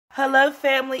Hello,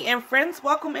 family and friends.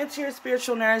 Welcome into your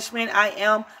spiritual nourishment. I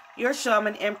am your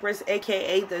shaman empress,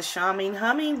 aka the shaman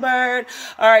hummingbird.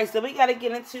 All right, so we got to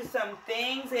get into some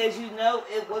things. As you know,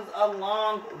 it was a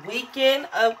long weekend,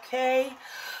 okay?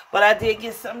 But I did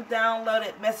get some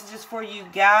downloaded messages for you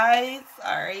guys.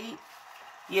 All right.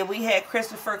 Yeah, we had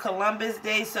Christopher Columbus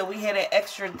Day, so we had an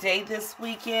extra day this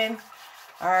weekend.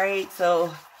 All right,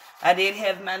 so I did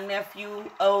have my nephew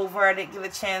over. I didn't get a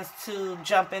chance to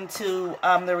jump into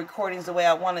the recordings the way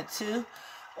I wanted to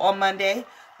on Monday,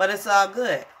 but it's all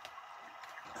good.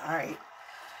 All right.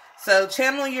 So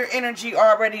channel your energy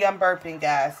already. I'm burping,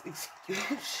 guys. Excuse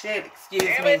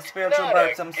me. Spiritual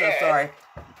burps. I'm so sorry.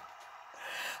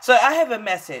 So I have a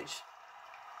message.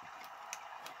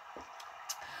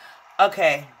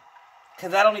 Okay.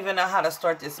 Because I don't even know how to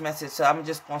start this message, so I'm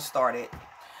just going to start it.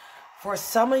 For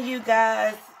some of you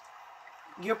guys,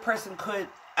 your person could,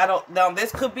 I don't know,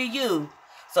 this could be you.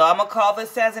 So I'm going to call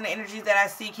this as an energy that I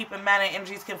see. Keep in mind that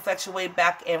energies can fluctuate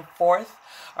back and forth.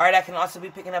 All right, I can also be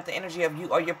picking up the energy of you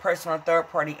or your person or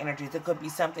third-party energies. It could be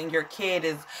something your kid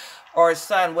is or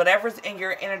son, whatever's in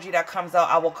your energy that comes out,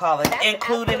 I will call it. That's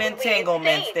including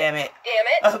entanglements, damn it.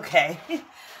 Okay.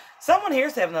 Someone here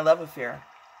is having a love affair.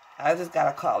 I just got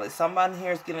to call it. Someone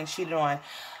here is getting cheated on.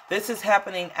 This is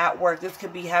happening at work. This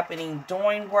could be happening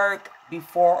during work,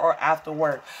 before or after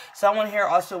work. Someone here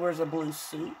also wears a blue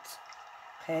suit.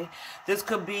 Okay. This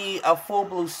could be a full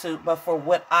blue suit, but for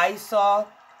what I saw,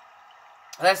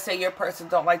 let's say your person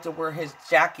don't like to wear his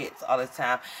jackets all the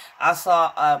time. I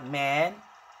saw a man,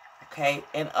 okay,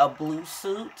 in a blue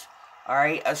suit, all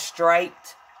right, a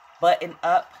striped button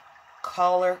up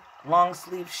collar, long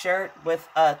sleeve shirt with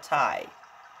a tie.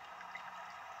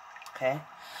 Okay.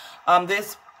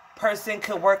 This person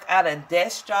could work at a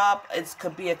desk job. It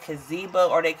could be a gazebo,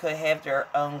 or they could have their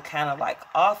own kind of like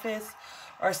office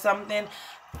or something.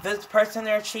 This person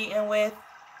they're cheating with,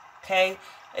 okay,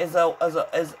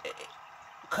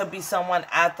 could be someone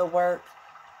at the work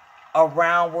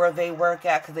around where they work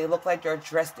at, because they look like they're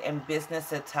dressed in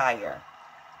business attire.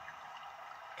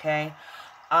 Okay.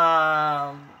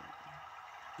 Yeah.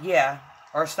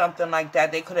 Or something like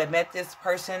that. They could have met this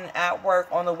person at work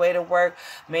on the way to work.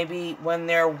 Maybe when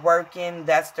they're working,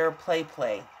 that's their play.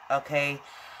 Okay?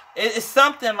 It's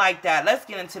something like that. Let's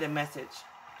get into the message.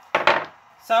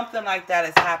 Something like that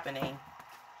is happening.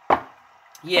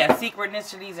 Yeah,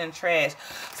 synchronicities and trash.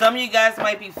 Some of you guys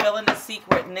might be feeling the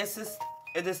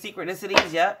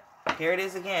synchronicities. Yep. Here it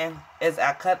is again. As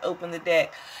I cut open the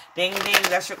deck. Ding, ding.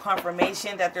 That's your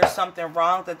confirmation that there's something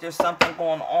wrong. That there's something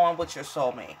going on with your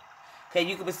soulmate. Okay,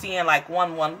 you could be seeing like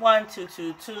 111,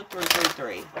 222,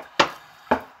 333.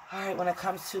 All right, when it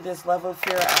comes to this level of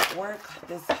fear at work,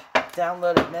 this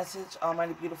downloaded message,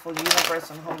 Almighty Beautiful Universe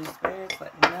and Holy Spirits,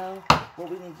 let me know what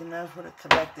we need to know for the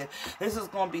collective. This is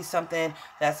going to be something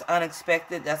that's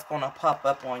unexpected, that's going to pop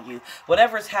up on you.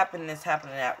 Whatever's happening is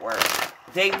happening at work.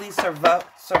 Daily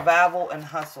survival and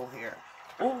hustle here.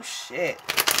 Oh, shit.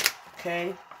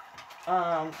 Okay.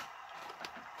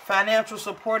 Financial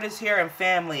support is here, and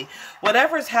family.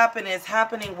 Whatever's happening is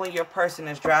happening when your person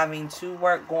is driving to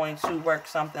work, going to work,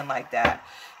 something like that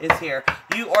is here.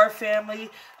 You or family.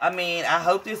 I mean, I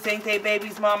hope this ain't their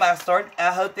baby's mom. I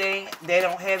hope they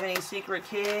don't have any secret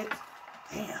kids.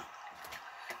 Damn.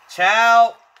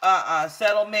 Child,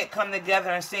 settlement, come together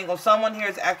and single. Someone here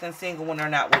is acting single when they're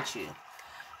not with you.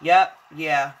 Yep,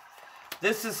 yeah.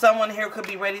 This is someone here could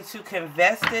be ready to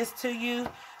confess this to you.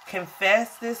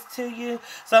 Confess this to you.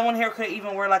 Someone here could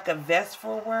even wear like a vest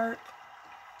for work.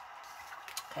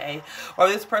 Okay. Or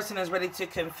this person is ready to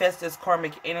confess this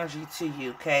karmic energy to you.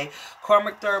 Okay.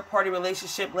 Karmic third party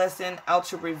relationship lesson. Out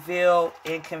to reveal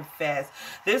and confess.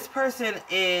 This person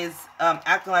is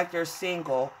acting like they're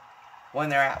single when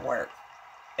they're at work.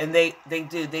 And they're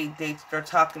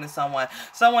talking to someone.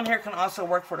 Someone here can also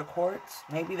work for the courts.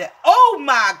 Maybe that. Oh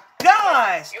my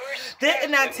gosh!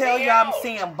 Didn't I tell you I'm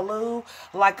seeing blue?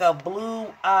 Like a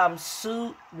blue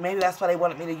suit. Maybe that's why they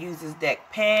wanted me to use this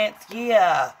deck. Pants.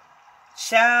 Yeah.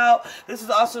 Child. This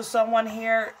is also someone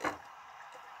here.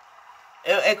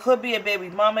 It could be a baby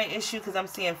mama issue, because I'm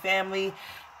seeing family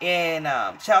and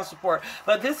child support.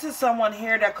 But this is someone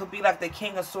here that could be like the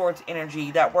King of Swords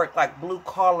energy, that work like blue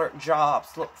collar jobs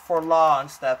for law and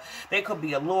stuff. They could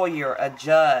be a lawyer, a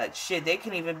judge. Shit, they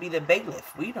can even be the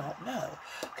bailiff. We don't know.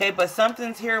 Okay, but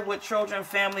something's here with children,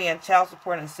 family, and child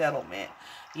support and settlement.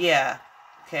 Yeah.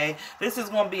 Okay. This is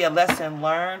going to be a lesson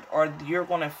learned, or you're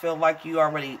going to feel like you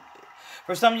already,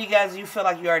 for some of you guys, you feel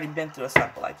like you already been through a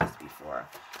cycle like this before.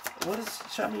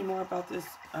 Show me more about this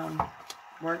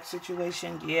work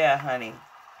situation. Yeah, honey.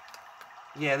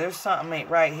 Yeah, there's something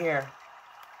right here.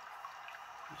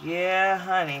 Yeah,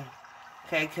 honey.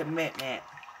 Okay, commitment.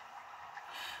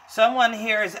 Someone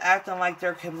here is acting like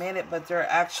they're committed, but they're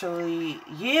actually,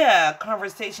 yeah,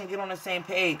 conversation, get on the same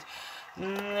page.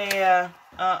 Yeah,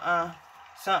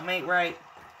 something ain't right.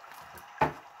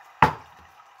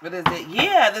 What is it?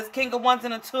 Yeah, this King of Wands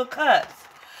and the Two of Cups.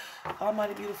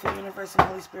 Almighty, beautiful universe and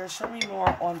Holy Spirit, show me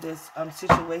more on this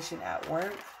situation at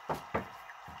work.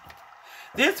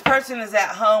 This person is at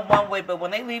home one way, but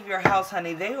when they leave your house,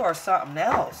 honey, they are something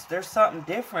else. They're something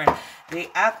different. They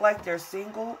act like they're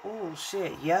single. Oh,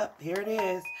 shit. Yep, here it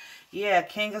is. Yeah,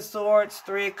 King of Swords,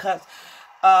 Three of Cups,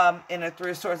 and the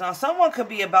Three of Swords. Now, someone could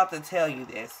be about to tell you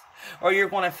this, or you're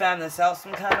going to find this out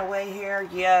some kind of way here.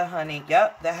 Yeah, honey.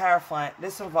 Yep, the Hierophant.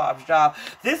 This involves job.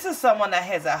 This is someone that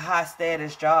has a high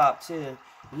status job, too.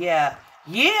 Yeah.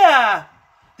 Yeah.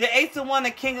 The Ace of Wands,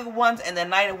 the King of Wands, and the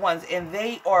Knight of Wands, and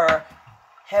they are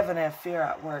having a fear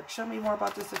at work. Show me more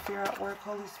about this fear at work,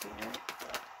 Holy Spirit.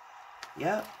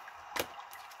 Yep.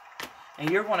 And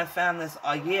you're going to find this.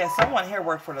 Yeah, someone here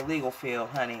worked for the legal field,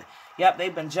 honey. Yep,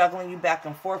 they've been juggling you back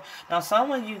and forth. Now,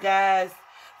 some of you guys,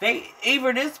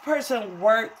 either this person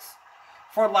works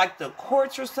for like the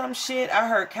courts or some shit. I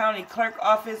heard county clerk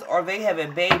office, or they have a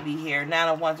baby here.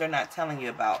 Now the ones they're not telling you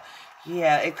about.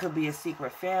 Yeah, it could be a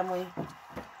secret family.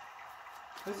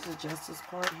 This is a Justice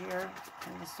card here.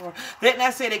 King of Swords. Didn't I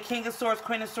say the King of Swords,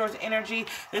 Queen of Swords energy?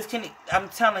 This can, I'm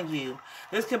telling you,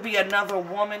 this could be another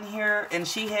woman here, and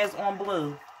she has on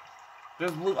blue.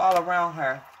 There's blue all around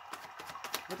her.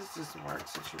 What is this work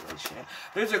situation?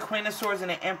 There's a Queen of Swords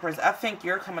and an Empress. I think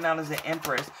you're coming out as an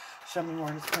Empress. Show me more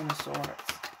of this Queen of Swords.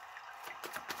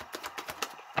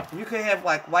 You could have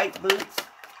like white boots.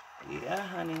 Yeah,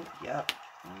 honey. Yep.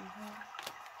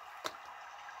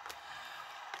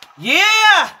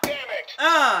 Yeah! Damn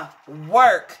it!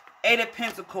 Work. Eight of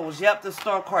Pentacles. Yep, the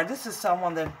Star card. This is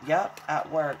someone that, yep, at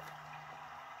work.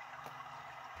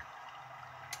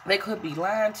 They could be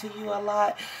lying to you a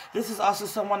lot. This is also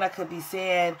someone that could be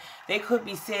saying, they could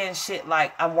be saying shit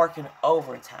like, I'm working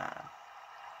overtime.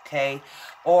 Okay?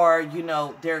 Or, you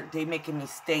know, they making me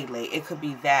stay late. It could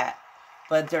be that.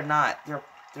 But they're not.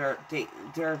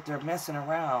 They're messing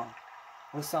around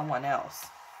with someone else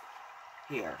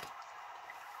here.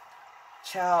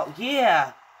 Child,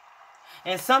 yeah.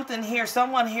 And something here,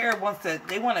 someone here wants to,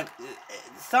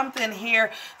 something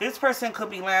here, this person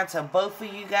could be lying to both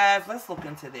of you guys. Let's look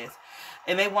into this.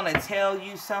 And they want to tell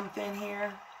you something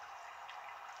here.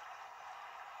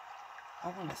 I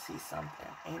want to see something.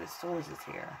 Eight of Swords is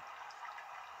here.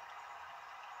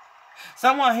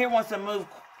 Someone here wants to move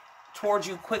towards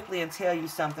you quickly and tell you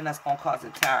something that's going to cause a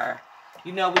tire.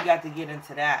 You know, we got to get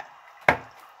into that.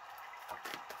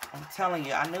 I'm telling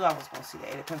you, I knew I was going to see the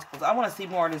Eight of Pentacles. I want to see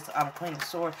more of this Queen of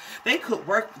Swords. They could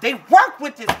work. They work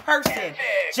with this person.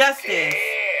 Justice.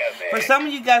 For some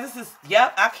of you guys, this is,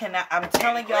 yep, I cannot. I'm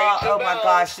telling y'all, oh my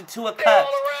gosh, the Two of Cups.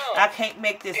 I can't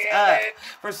make this up.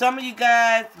 For some of you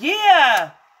guys,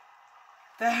 yeah.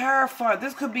 The Hierophant.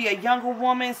 This could be a younger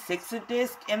woman, Six of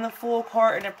Discs in the Full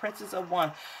card, and the Princess of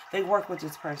Wands. They work with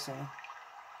this person.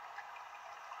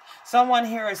 Someone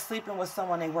here is sleeping with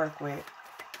someone they work with.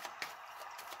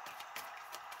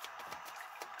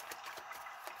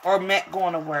 Or met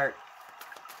going to work.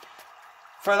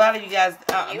 For a lot of you guys,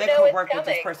 they could work with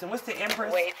this person. What's the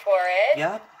Empress? Wait for it.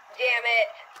 Yep. Damn it.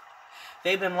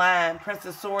 They've been lying. Prince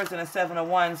of Swords and a Seven of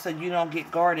Wands, so you don't get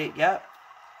guarded. Yep.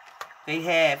 They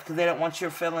have, because they don't want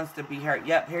your feelings to be hurt.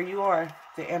 Yep, here you are.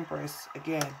 The Empress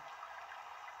again.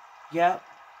 Yep.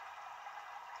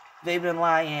 They've been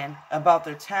lying about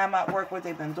their time at work, what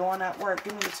they've been doing at work.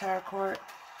 Give me the tarot card.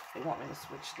 They want me to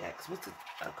switch decks. What's the,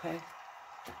 okay.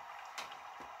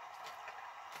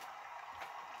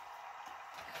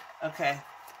 Okay.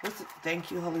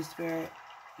 Thank you, Holy Spirit.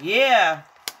 Yeah.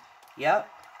 Yep.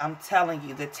 I'm telling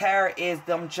you, the tarot is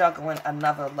them juggling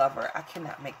another lover. I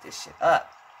cannot make this shit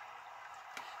up.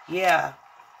 Yeah.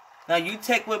 Now, you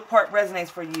take what part resonates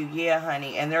for you. Yeah,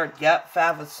 honey. And they're, yep,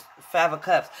 five of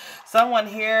Cups. Someone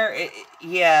here,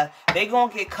 yeah, they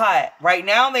gonna get caught. Right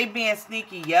now, they being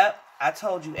sneaky. Yep. I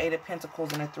told you, Eight of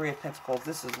Pentacles and the Three of Pentacles.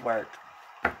 This is work.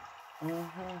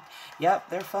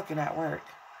 Yep, they're fucking at work.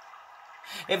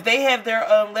 If they have their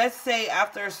own, let's say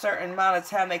after a certain amount of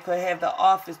time, they could have the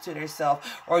office to themselves,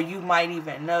 or you might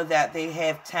even know that they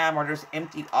have time, or there's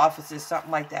empty offices,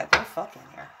 something like that. They're fucking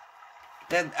here.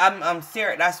 I'm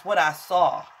serious. That's what I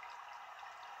saw.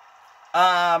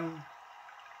 I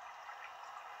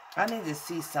need to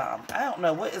see something. I don't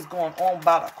know what is going on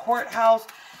about a courthouse.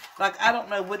 Like, I don't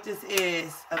know what this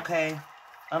is. Okay.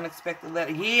 Unexpected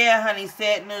letter. Yeah, honey,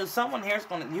 sad news. Someone here's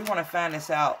you're gonna find this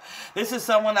out. This is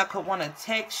someone that could want to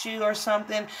text you or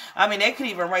something. I mean, they could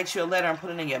even write you a letter and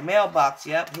put it in your mailbox.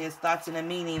 Yep, his thoughts and a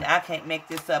meaning. I can't make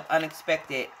this up.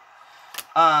 Unexpected.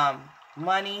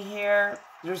 Money here.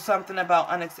 There's something about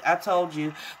I told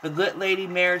you. The good lady,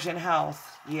 marriage, and house.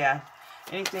 Yeah.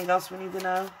 Anything else we need to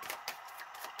know?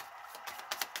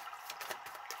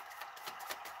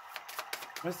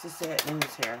 What's the sad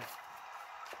news here?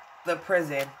 The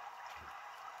prison.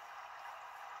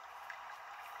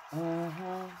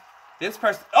 This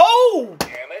person. Oh! Damn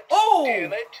it. Oh!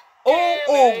 Damn it.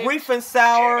 Oh, grief and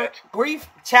sour. Grief.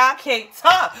 Child can't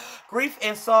talk. Grief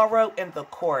and sorrow in the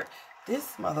court.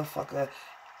 This motherfucker.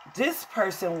 This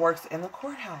person works in the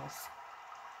courthouse.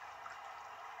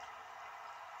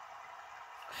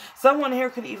 Someone here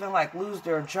could even like lose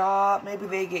their job. Maybe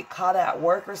they get caught at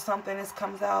work or something. This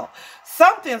comes out.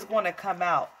 Something's going to come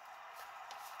out.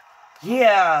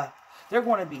 Yeah. They're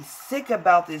going to be sick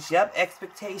about this. Yep.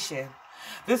 Expectation.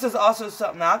 This is also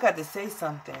something. Now I got to say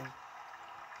something.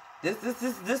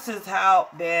 This is how,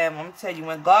 damn, I'm telling you,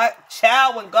 when God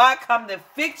come to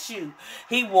fix you,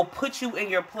 he will put you in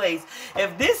your place.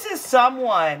 If this is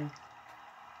someone,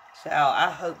 child, I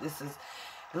hope this is,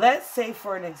 let's say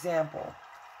for an example,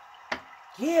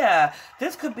 yeah,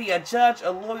 this could be a judge, a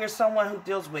lawyer, someone who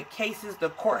deals with cases, the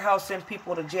courthouse, send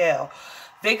people to jail.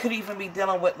 They could even be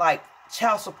dealing with like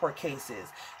child support cases.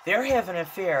 They're having an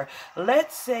affair.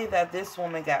 Let's say that this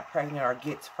woman got pregnant or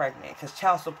gets pregnant because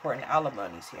child support and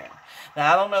alimony's here.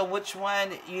 Now, I don't know which one,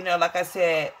 you know, like I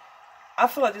said, I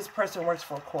feel like this person works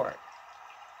for a court.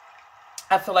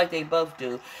 I feel like they both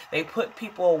do. They put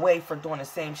people away for doing the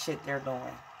same shit they're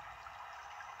doing.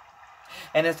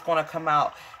 And it's going to come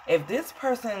out. If this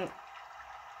person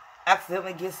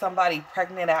accidentally gets somebody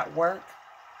pregnant at work,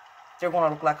 they're going to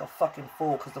look like a fucking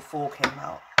fool because the fool came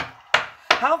out.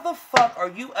 How the fuck are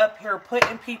you up here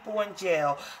putting people in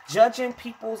jail, judging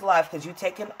people's life because you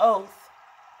take an oath?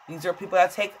 These are people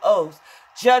that take oaths,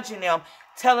 judging them,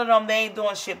 telling them they ain't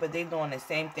doing shit, but they doing the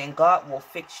same thing. God will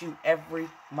fix you every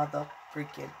mother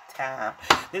freaking time.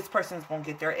 This person's going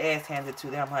to get their ass handed to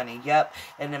them, honey. Yep.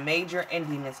 And the major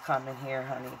ending is coming here,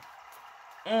 honey.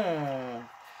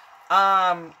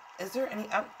 Is there any...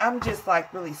 I'm just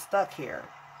like really stuck here.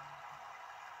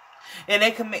 And they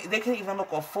can even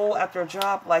look a fool at their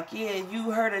job. Like, yeah,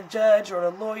 you heard a judge or the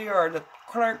lawyer or the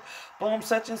clerk, boom,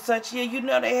 such and such. Yeah, you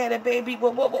know they had a baby.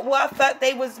 Well, I thought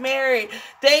they was married.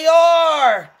 They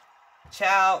are.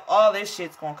 Child, all this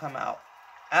shit's going to come out.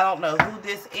 I don't know who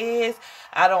this is.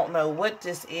 I don't know what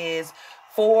this is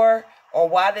for or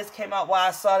why this came out, why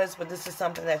I saw this, but this is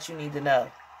something that you need to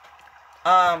know.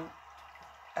 I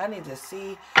need to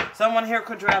see. Someone here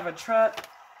could drive a truck.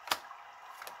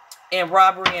 And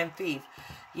robbery and thief.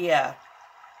 Yeah.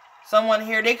 Someone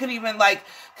here, they could even like,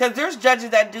 because there's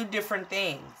judges that do different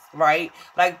things, right?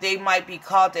 Like they might be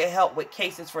called to help with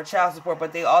cases for child support,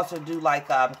 but they also do like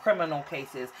criminal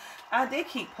cases. They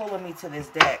keep pulling me to this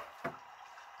deck.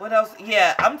 What else?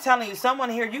 Yeah, I'm telling you, someone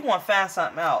here, you want to find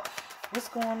something out. What's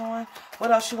going on?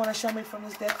 What else you want to show me from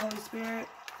this deck, Holy Spirit?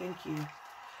 Thank you.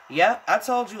 Yep, I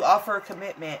told you, offer a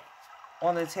commitment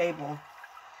on the table.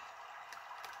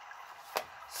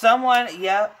 Someone,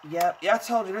 yep. I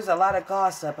told you there's a lot of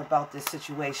gossip about this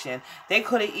situation. They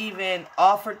could have even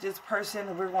offered this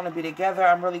person, we're going to be together,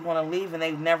 I'm really going to leave, and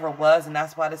they never was, and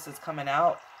that's why this is coming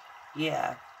out.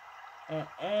 Yeah.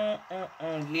 Yeah.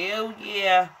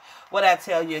 What I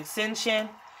tell you, Ascension,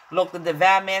 look, the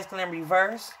Divine Masculine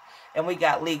reverse, and we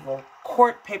got legal.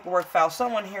 Court paperwork file.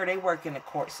 Someone here, they work in the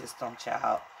court system,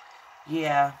 child.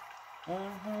 Yeah.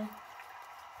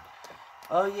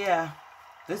 Oh, yeah.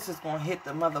 This is going to hit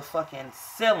the motherfucking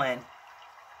ceiling.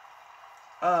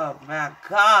 Oh, my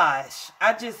gosh.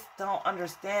 I just don't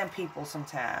understand people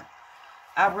sometimes.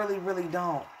 I really, really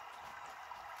don't.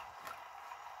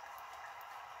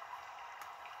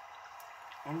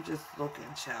 I'm just looking,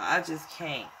 child. I just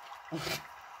can't.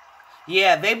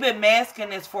 Yeah, they've been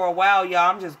masking this for a while, y'all.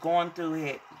 I'm just going through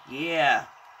it. Yeah.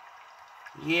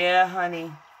 Yeah,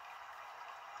 honey.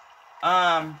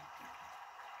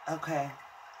 Okay.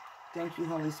 Thank you,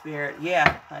 Holy Spirit.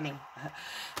 Yeah, honey.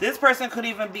 This person could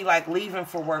even be like leaving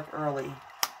for work early.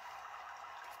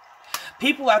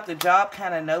 People at the job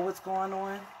kind of know what's going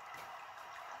on.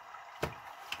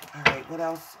 All right, what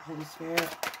else, Holy Spirit?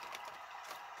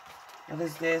 What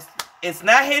is this? It's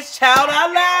not his child. I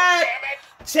lied.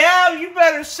 Child, you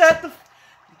better shut the...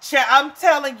 Child, I'm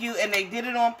telling you, and they did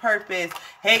it on purpose.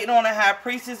 Hating on the high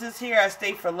priestess is here. I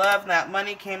stay for love, not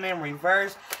money. Came in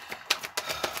reverse.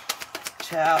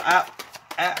 Child,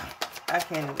 I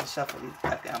can't even shuffle these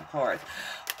goddamn cards.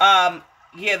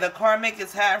 Yeah, the karmic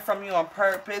is hiding from you on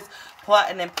purpose,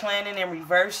 plotting and planning in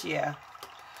reverse, yeah.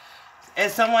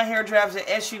 And someone here drives an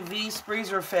SUV,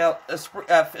 sprees or fail.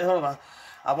 Hold on.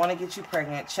 I want to get you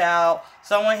pregnant, child.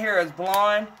 Someone here is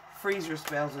blonde. Freezer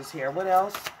spells is here. What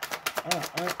else?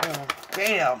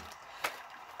 Damn.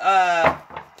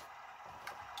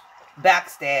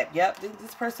 Backstab. Yep,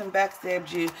 this person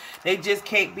backstabbed you. They just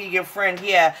can't be your friend.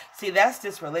 Yeah, see, that's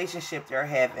this relationship they're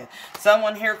having.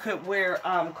 Someone here could wear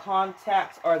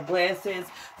contacts or glasses.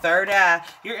 Third eye.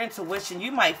 Your intuition.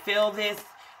 You might feel this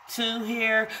too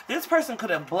here. This person could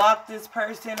have blocked this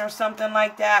person or something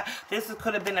like that. This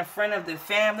could have been a friend of the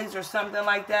families or something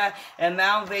like that. And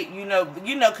now they, you know,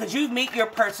 because you meet your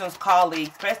person's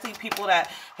colleagues, especially people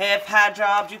that have high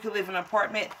jobs. You could live in an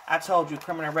apartment. I told you,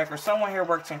 criminal record. Someone here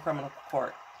works in criminal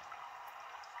court.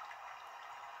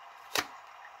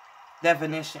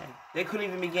 Definition. They couldn't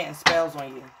even be getting spells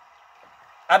on you.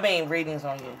 I mean, readings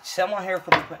on you. Someone here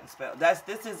could be putting spell.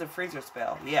 This is a freezer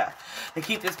spell. Yeah. To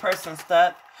keep this person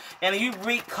stuck. And you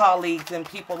read colleagues and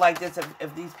people like this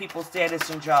if these people's status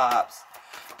and jobs.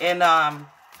 And,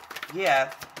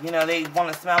 yeah, you know, they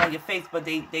want to smile on your face, but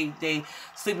they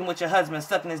sleeping with your husband,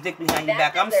 sucking his dick behind your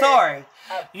back. I'm sorry.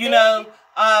 You know,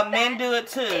 men do it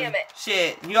too.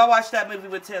 Shit. Y'all watch that movie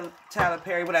with Tyler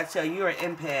Perry. What I tell you, you're an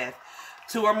empath.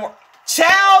 2 or more.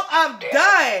 Child, I'm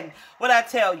done. What I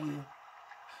tell you.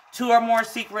 2 or more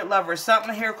secret lovers.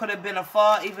 Something here could have been a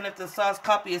fall. Even if the soft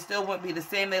copy, it still wouldn't be the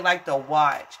same. They like to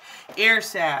watch. Air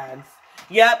signs.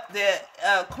 Yep, the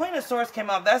Queen of Swords came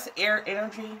out. That's air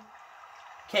energy.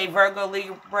 Okay, Virgo,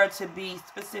 Libra to be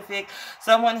specific.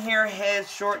 Someone here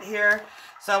has short hair.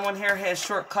 Someone here has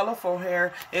short, colorful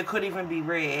hair. It could even be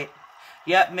red.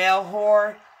 Yep, male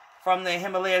whore from the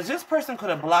Himalayas. This person could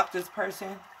have blocked this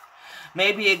person.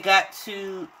 Maybe it got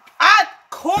to...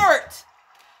 court!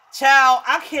 Child,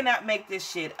 I cannot make this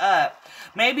shit up.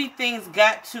 Maybe things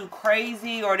got too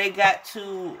crazy or they got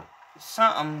too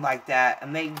something like that.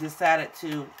 And they decided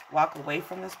to walk away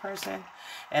from this person.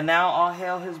 And now all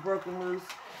hell has broken loose.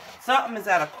 Something is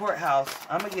at a courthouse.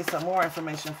 I'm going to get some more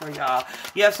information for y'all.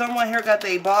 Yeah, someone here got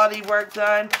their body work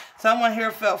done. Someone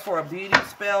here felt for a beauty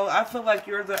spell. I feel like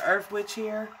you're the earth witch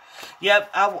here.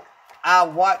 Yep, I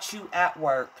watch you at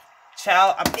work.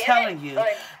 Child, I'm telling you,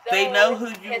 they know who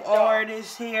you are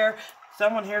this here.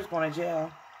 Someone here is going to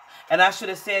jail. And I should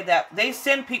have said that. They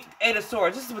send people, 8 of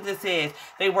Swords. This is what this is.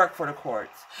 They work for the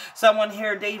courts. Someone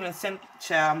here, they even send,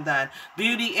 child, I'm done.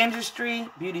 Beauty industry,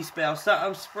 beauty spell.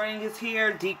 Something spring is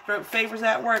here. Deep throat favors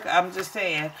at work. I'm just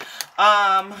saying.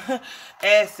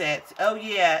 Assets. Oh,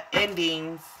 yeah.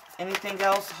 Endings. Anything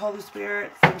else, Holy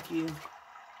Spirit? Thank you.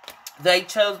 They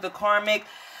chose the karmic.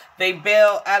 They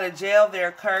bail out of jail.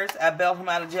 They're cursed. I bailed him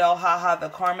out of jail. Ha ha, the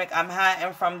karmic. I'm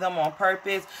hiding from them on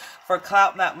purpose. For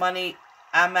clout, not money.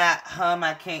 I'm at home.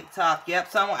 I can't talk.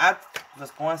 Yep, someone. I was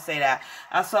going to say that.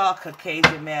 I saw a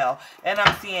Caucasian male. And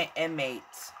I'm seeing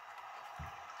inmates.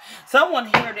 Someone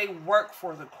here, they work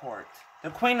for the court. The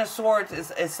Queen of Swords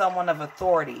is someone of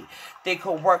authority. They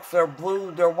could work for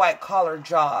their white collar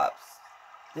jobs.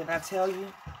 Didn't I tell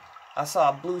you? I saw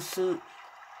a blue suit.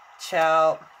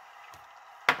 Child.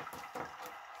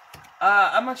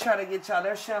 I'm going to try to get y'all.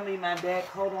 They're showing me my deck.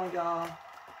 Hold on, y'all.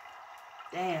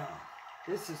 Damn.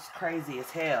 This is crazy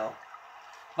as hell.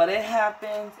 But it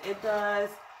happens. It does.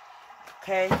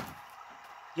 Okay.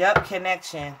 Yep.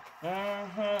 Connection.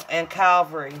 And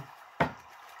Calvary.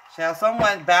 Shall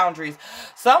someone boundaries.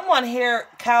 Someone here,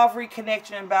 Calvary,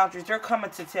 connection, and boundaries. They're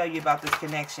coming to tell you about this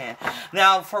connection.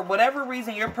 Now, for whatever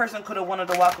reason, your person could have wanted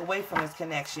to walk away from this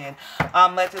connection.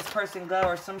 Let this person go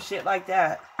or some shit like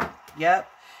that. Yep.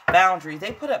 Boundaries.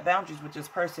 They put up boundaries with this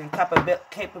person.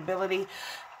 Capability.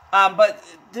 But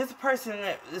this person,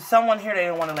 someone here they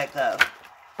don't want to let go.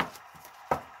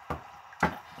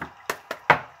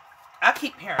 I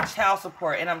keep hearing child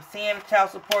support, and I'm seeing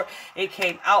child support. It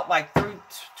came out like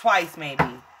twice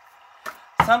maybe.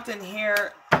 Something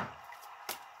here.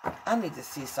 I need to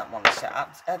see something on the child.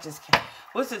 I just can't.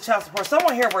 What's the child support?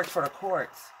 Someone here works for the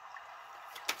courts.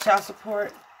 Child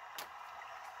support.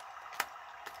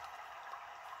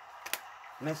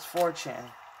 Misfortune.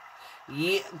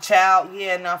 Yeah, child.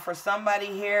 Yeah, now for somebody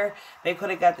here, they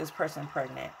could have got this person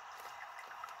pregnant.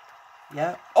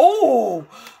 Yep. Oh,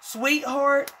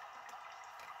 sweetheart.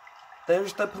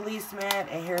 There's the policeman,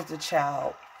 and here's the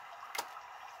child.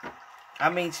 I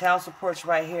mean, child support's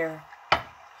right here.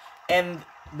 And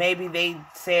maybe they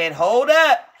said, hold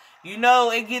up. You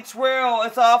know, it gets real.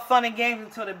 It's all fun and games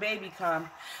until the baby comes.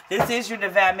 This is your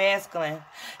divine masculine.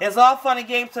 It's all fun and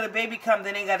games till the baby comes.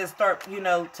 Then they got to start, you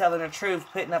know, telling the truth,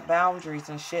 putting up boundaries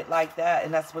and shit like that.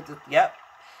 And that's what the, yep.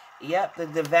 Yep, the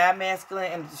divine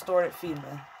masculine and the distorted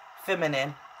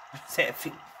feminine. I said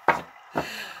female.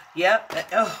 Yep.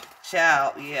 Oh,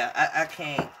 child. Yeah, I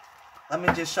can't. Let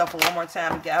me just shuffle one more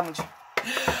time.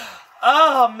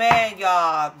 Oh, man,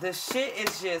 y'all. This shit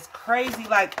is just crazy.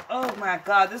 Like, oh, my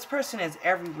God. This person is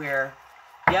everywhere.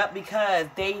 Yep, because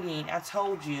dating, I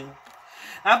told you.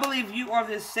 I believe you are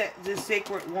this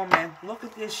sacred woman. Look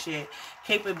at this shit.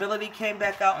 Capability came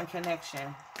back out in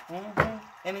connection.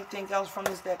 Anything else from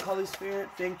this deck, Holy Spirit?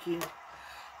 Thank you.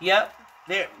 Yep.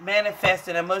 They're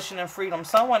manifesting emotion and freedom.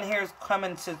 Someone here is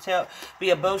coming to be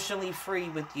emotionally free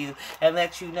with you and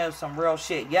let you know some real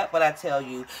shit. Yep, what I tell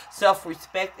you.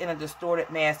 Self-respect in a distorted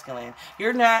masculine.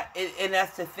 You're not, and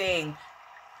that's the thing.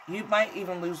 You might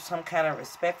even lose some kind of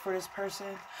respect for this person.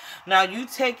 Now, you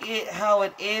take it how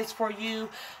it is for you.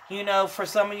 You know, for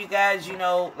some of you guys, you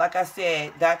know, like I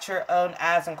said, dot your own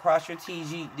I's and cross your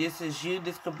T's. This is you.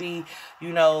 This could be,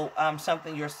 you know,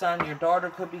 something your son, your daughter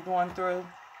could be going through.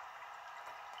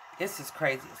 This is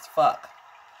crazy as fuck.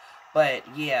 But,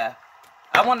 yeah.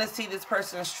 I want to see this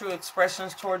person's true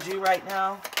expressions towards you right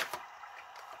now.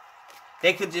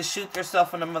 They could just shoot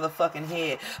themselves in the motherfucking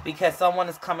head because someone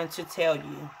is coming to tell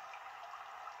you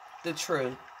the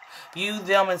truth. You,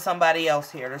 them, and somebody else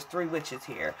here. There's 3 witches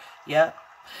here. Yep.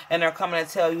 And they're coming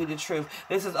to tell you the truth.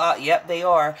 This is all, yep, they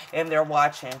are. And they're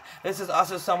watching. This is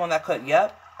also someone that could,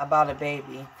 yep, about a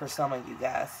baby for some of you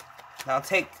guys. Now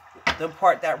take the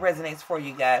part that resonates for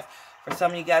you guys. For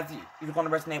some of you guys, you're going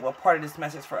to resonate with part of this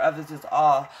message. For others, it's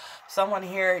all. Someone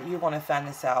here, you're going to find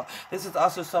this out. This is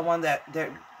also someone that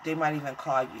they might even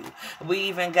call you. We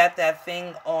even got that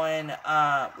thing on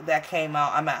that came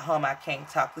out. I'm at home. I can't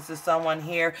talk. This is someone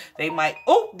here. They might.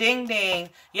 Oh, ding, ding.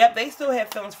 Yep, they still have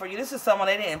feelings for you. This is someone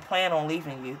they didn't plan on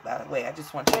leaving you, by the way. I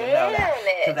just want you to know that.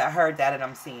 Because I heard that and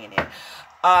I'm seeing it.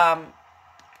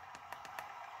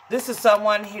 This is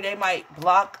someone here. They might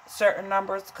block certain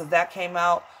numbers because that came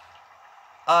out.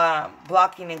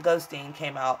 Blocking and ghosting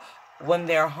came out when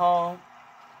they're home.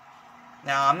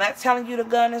 Now, I'm not telling you to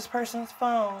go on this person's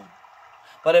phone.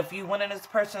 But if you went in this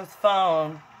person's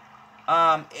phone,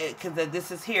 because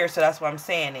this is here, so that's why I'm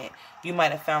saying it. You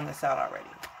might have found this out already.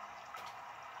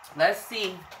 Let's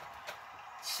see.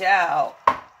 Child.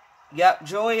 Yep,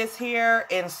 joy is here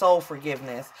and soul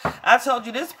forgiveness. I told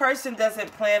you this person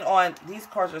doesn't plan on... These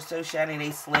cards are so shiny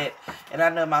they slip. And I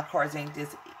know my cards ain't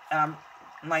this...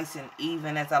 nice and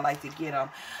even as I like to get them.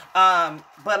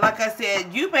 But like I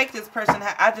said, you make this person...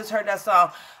 I just heard that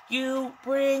song. You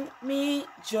bring me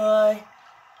joy.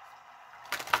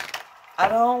 I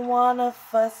don't want to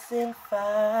fuss and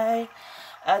fight.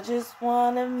 I just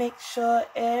want to make sure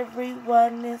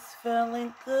everyone is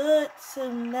feeling good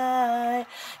tonight.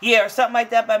 Yeah, or something like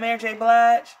that by Mary J.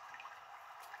 Blige.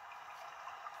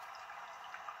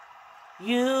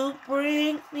 You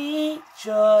bring me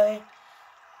joy.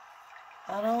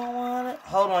 I don't want to...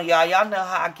 Hold on, y'all. Y'all know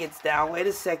how it gets down. Wait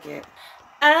a second.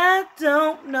 I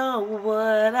don't know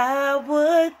what I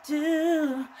would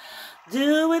do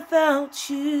without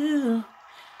you.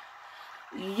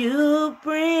 You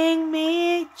bring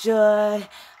me joy.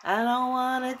 I don't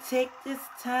want to take this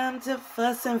time to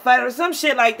fuss and fight or some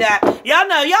shit like that. Y'all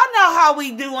know how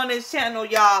we do on this channel,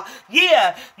 y'all.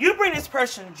 Yeah, you bring this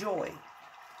person joy.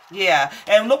 Yeah,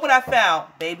 and look what I found.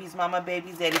 Baby's mama,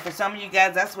 baby's daddy. For some of you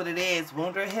guys, that's what it is.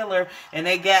 Wounded healer. And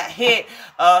they got hit.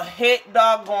 A hit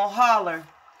dog gonna holler.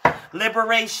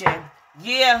 Liberation.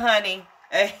 Yeah, honey.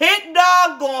 A hit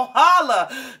dog gonna holler.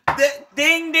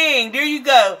 Ding, ding. There you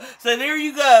go. So there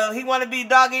you go. He want to be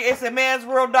doggy. It's a man's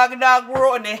world, doggy dog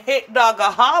world. And the hit dog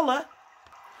a holler.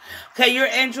 Okay, your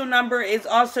angel number is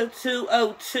also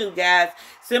 202, guys.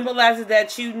 Symbolizes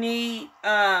that you need,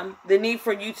 the need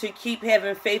for you to keep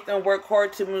having faith and work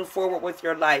hard to move forward with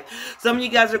your life. Some of you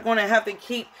guys are going to have to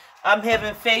keep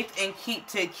having faith and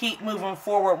keep moving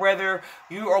forward, whether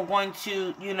you are going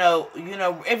to, you know,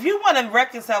 if you want to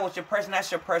reconcile with your person, that's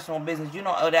your personal business. You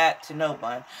don't owe that to no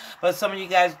one. But some of you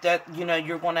guys that, you know,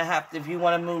 you're going to have to, if you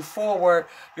want to move forward,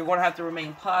 you're going to have to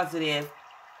remain positive,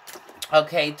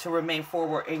 okay, to remain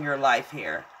forward in your life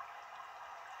here.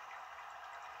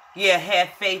 Yeah, have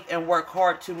faith and work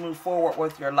hard to move forward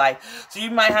with your life. So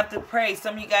you might have to pray.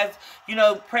 Some of you guys, you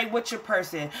know, pray with your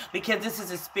person because this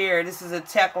is a spirit. This is an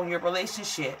attack on your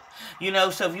relationship. You know,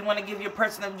 so if you want to give your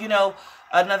person, you know,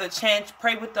 another chance,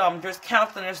 pray with them. There's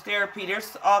counseling, there's therapy,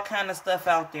 there's all kind of stuff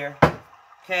out there.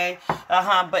 Okay?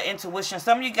 But intuition.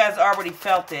 Some of you guys already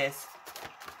felt this.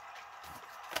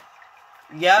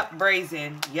 Yep,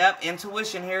 brazen. Yep,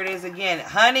 intuition. Here it is again.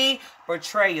 Honey,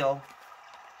 betrayal.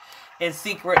 And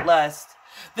secret lust.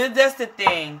 That's the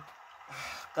thing.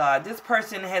 God. This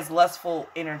person has lustful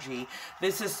energy.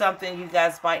 This is something you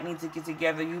guys might need to get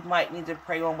together. You might need to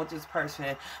pray on with this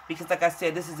person. Because like I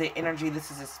said, this is an energy,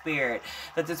 this is a spirit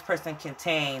that this person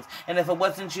contains. And if it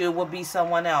wasn't you, it would be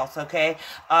someone else, okay?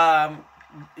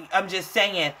 I'm just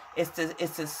saying, it's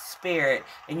a spirit.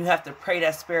 And you have to pray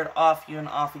that spirit off you and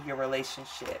off of your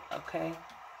relationship, okay?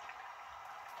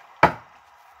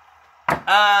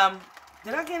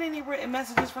 Did I get any written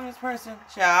messages from this person?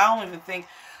 Child, I don't even think.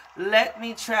 Let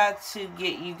me try to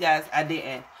get you guys. I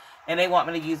didn't. And they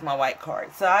want me to use my white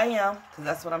card. So I am. Because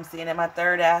that's what I'm seeing in my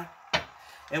third eye.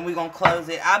 And we're going to close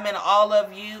it. I'm in all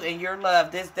of you and your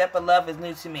love. This depth of love is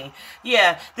new to me.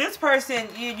 Yeah, this person,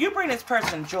 you bring this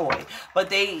person joy. But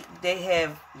they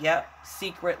have, yep,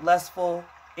 secret, lustful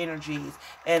energies.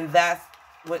 And that's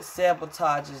what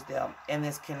sabotages them in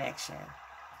this connection.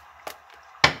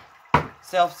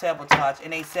 Self-sabotage.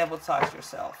 And they sabotage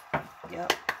yourself.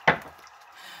 Yep.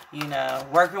 You know,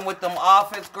 working with them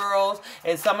office girls.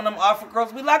 And some of them office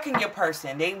girls be liking your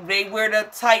person. They wear the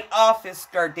tight office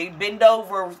skirt. They bend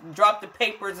over, drop the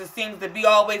papers. It seems to be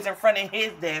always in front of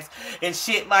his desk. And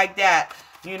shit like that.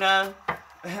 You know.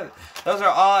 Those are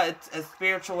all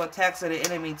spiritual attacks of the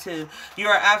enemy too. You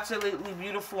are absolutely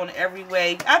beautiful in every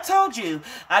way. I told you.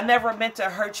 I never meant to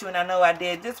hurt you, and I know I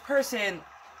did. This person...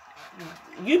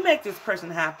 You make this person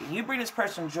happy. You bring this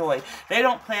person joy. They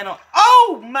don't plan on...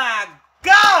 Oh my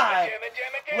God!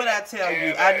 What I tell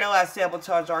you, I know I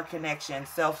sabotage our connection.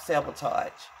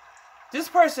 Self-sabotage. This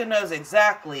person knows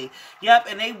exactly. Yep,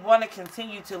 and they want to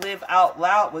continue to live out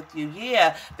loud with you.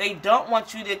 Yeah, they don't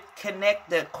want you to connect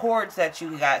the cords that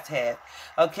you guys have.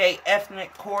 Okay,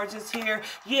 ethnic cords is here.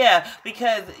 Yeah,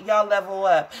 because y'all level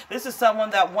up. This is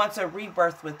someone that wants a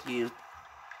rebirth with you.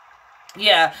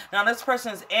 Yeah, now this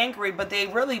person's angry, but they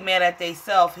really mad at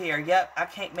themselves here. Yep, I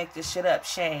can't make this shit up.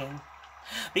 Shame.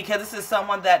 Because this is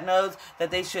someone that knows that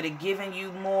they should have given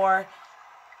you more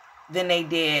than they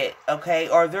did, okay?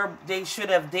 Or they should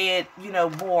have did, you know,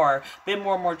 more, been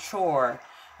more mature,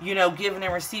 you know, giving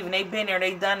and receiving. They've been there,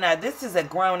 they done that. This is a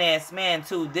grown-ass man,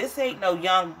 too. This ain't no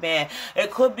young man.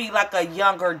 It could be like a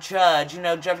younger judge, you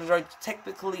know, judges are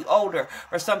technically older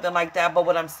or something like that. But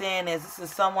what I'm saying is this is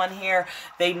someone here,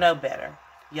 they know better.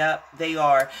 Yep, they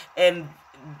are. And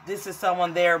this is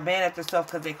someone they're mad at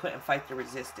themselves because they couldn't fight the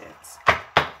resistance.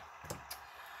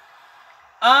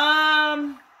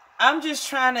 I'm just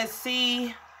trying to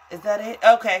see. Is that it?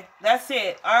 Okay, that's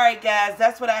it. All right, guys,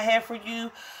 that's what I have for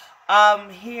you.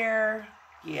 Here,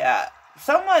 yeah.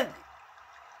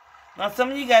 Now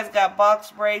some of you guys got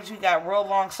box braids. You got real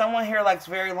long. Someone here likes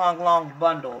very long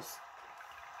bundles.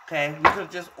 Okay, you could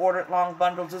have just ordered long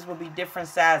bundles. This would be different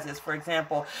sizes. For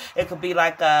example, it could be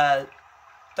like a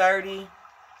 30,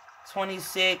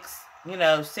 26. You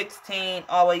know, 16,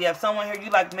 all the way up. Someone here,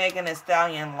 you like Megan Thee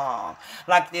Stallion long.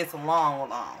 Like this long,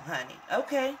 honey.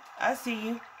 Okay, I see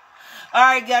you.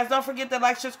 Alright, guys, don't forget to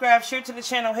like, subscribe, share to the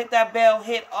channel, hit that bell,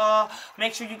 hit all.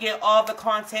 Make sure you get all the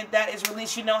content that is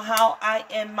released. You know how I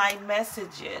end my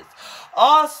messages.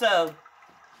 Also,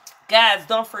 guys,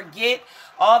 don't forget,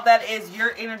 all that is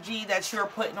your energy that you're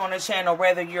putting on the channel,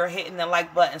 whether you're hitting the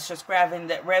like button, subscribing,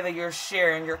 whether you're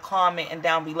sharing, you're commenting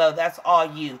down below. That's all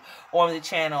you on the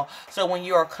channel. So when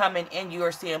you are coming in, you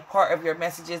are seeing part of your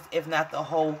messages, if not the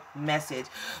whole message.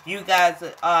 You guys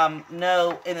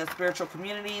know in the spiritual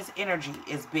communities, energy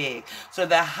is big. So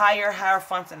the higher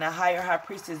Hierophants and the higher High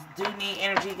Priestess do need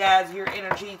energy, guys. Your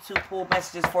energy to pull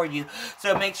messages for you.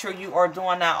 So make sure you are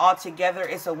doing that all together.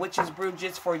 It's a witch's brew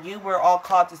just for you. We're all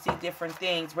called to see different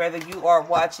things. Whether you are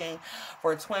watching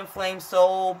for twin flame,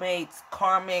 soulmates,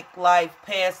 karmic life,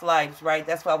 past lives, right?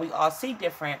 That's why we all see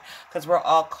different, because we're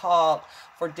all called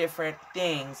for different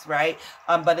things, right?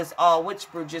 But it's all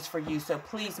witch brew just for you. So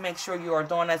please make sure you are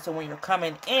doing that. So when you're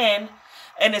coming in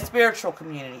the spiritual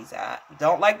communities, I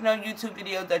don't like no YouTube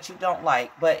videos that you don't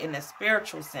like, but in a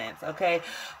spiritual sense, okay?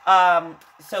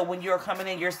 So when you're coming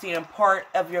in, you're seeing part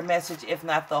of your message, if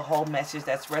not the whole message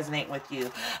that's resonating with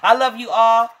you. I love you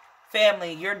all.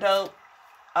 Family, you're dope.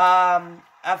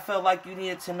 I feel like you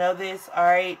needed to know this. All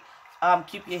right.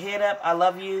 Keep your head up. I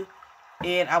love you.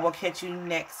 And I will catch you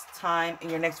next time in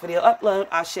your next video upload.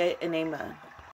 Ashe and amen.